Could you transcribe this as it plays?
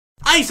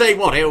I say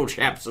what, old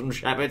chaps and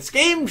chappets,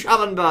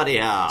 GameChap and Bertie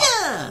here.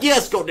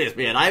 Yes, goodness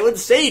me, and I would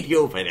say to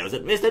you fellows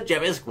that Mr.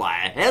 Jeb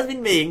Esquire has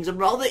been making some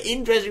rather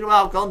interesting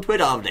remarks on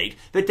Twitter of late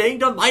pertaining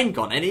to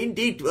Minecon, and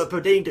indeed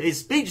pertaining to his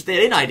speech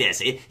therein, I dare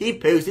say, he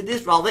posted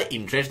this rather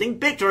interesting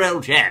picture,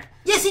 old chap.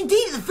 Yes, indeed,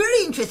 it's a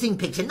very interesting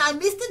picture. Now,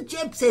 Mr.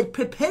 Jeb said,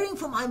 preparing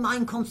for my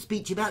Minecon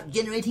speech about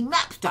generating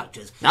map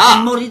structures,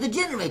 and modded the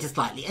generator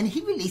slightly, and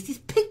he released his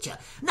picture.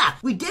 Now,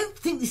 we don't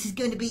think this is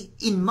going to be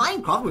in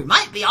Minecraft, or it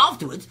might be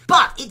afterwards,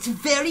 but it's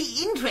very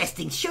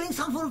interesting, showing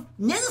some sort of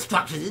nether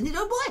structures, isn't it,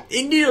 old boy?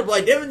 Indeed, old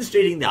boy,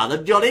 demonstrating now the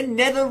jolly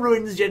nether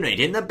ruins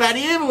generator in the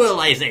Batty Overworld,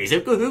 I say.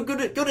 So who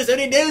goodness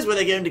only knows where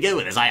they're going to go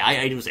with this,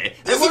 I do say.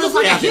 Yes, it looks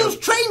like a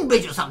huge train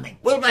bridge or something.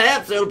 Well,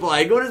 perhaps, old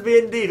boy, goodness me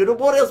indeed. And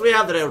what else we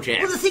have there, old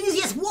chap? Well, the thing is,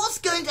 yes, what's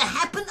going to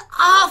happen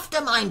after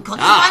Minecon?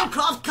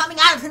 Minecraft coming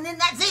out and then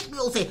that's it, we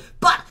all say.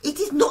 But it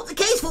is not the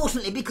case,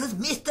 fortunately, because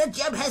Mr.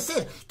 Jeb has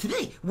said,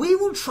 today we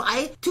will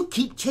try to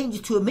keep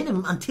changes to a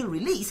minimum until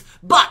release,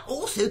 but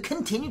also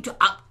continue to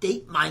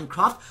update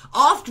Minecraft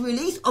after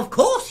release, of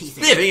course, he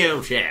said. Living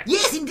old chap.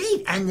 Yes,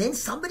 indeed. And then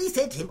somebody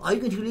said to him, are you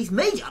going to release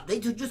major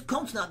updates or just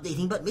constant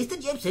updating? But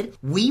Mr. Jeb said,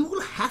 we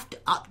will have to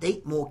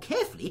update more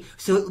carefully,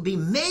 so it will be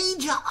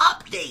major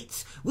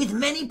updates with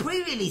many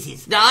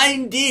pre-releases.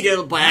 Indeed,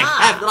 old boy,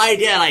 I have the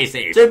idea, I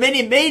say. So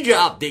many major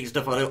updates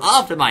to follow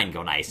after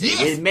Minecon, I say,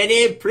 yes, with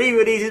many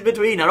pre-releases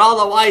between, or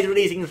otherwise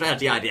releasing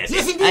strategy, I dare say.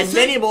 Yes, indeed, and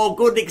many more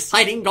good,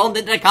 exciting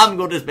content to come,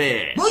 goodness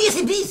me. Well, yes,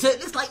 indeed, sir. It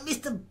looks like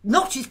Mr.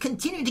 Notch is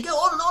continuing to go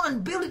on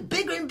and build it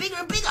bigger and bigger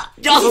and bigger.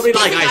 Just what we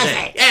like, I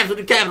say.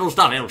 Absolute capital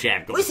stuff, old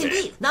chap. Yes,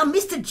 indeed. Now,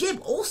 Mr. Jeb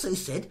also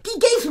said, he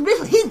gave some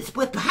little hints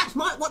with perhaps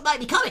what might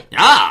be coming.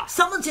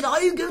 Someone said,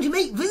 are you going to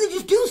make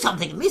villagers do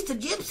something? And Mr.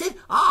 Jeb said,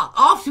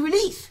 after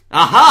release.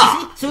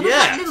 Aha! So it looks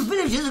like little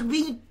villagers are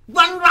being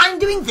run around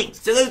doing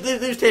things. So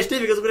those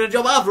testificals are going to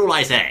job after all,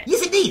 I say.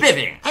 Yes, indeed.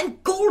 Living.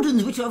 And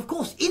cauldrons, which are, of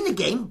course, in the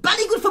game,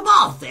 bloody good for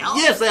baths, they are.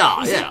 Yes, they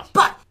are, yeah.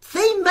 But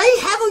they may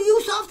have a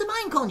use after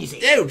Minecon, you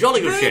see. Oh,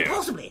 jolly good Very show.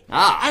 possibly.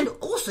 And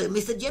also,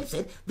 Mr. Jeb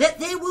said that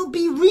they will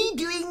be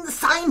redoing the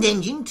sound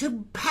engine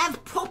to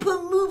have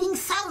proper moving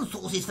sound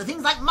sources for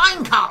things like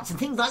minecarts and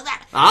things like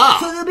that.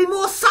 So there'll be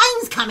more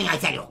signs coming, I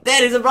tell you.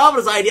 That is a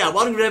marvellous idea.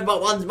 One can remember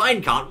one's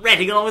minecart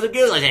ratting along as it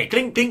goes, I say.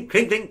 Clink, clink,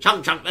 clink, clink,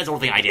 chunk, chunk, that sort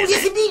of thing, I dare say.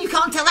 Yes, indeed, you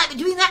can't tell that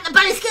between that and the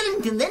Barry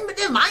Skellington then, but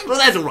never mind. Well,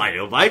 that's all right,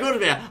 old boy. Good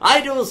of you.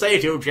 I do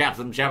say to you, chaps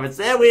and chappets,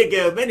 there we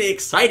go. Many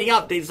exciting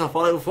updates to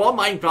follow for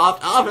Minecraft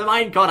after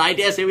Minecon. I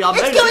dare say we are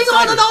It's going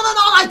on and on and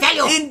on, I tell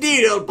you.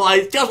 Indeed, old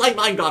boys. Just like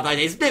Minecraft, I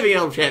say. Spiffing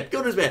old chap.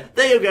 Goodness me.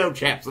 There you go,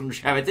 chaps and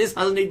chappets. This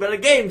has indeed been a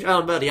GameChap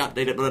and Bertie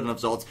updated bulletin of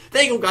sorts.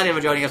 Thank you kindly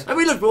for joining us, and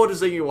we look forward to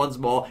seeing you once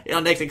more in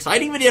our next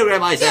exciting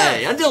videogram, I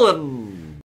say. Until then.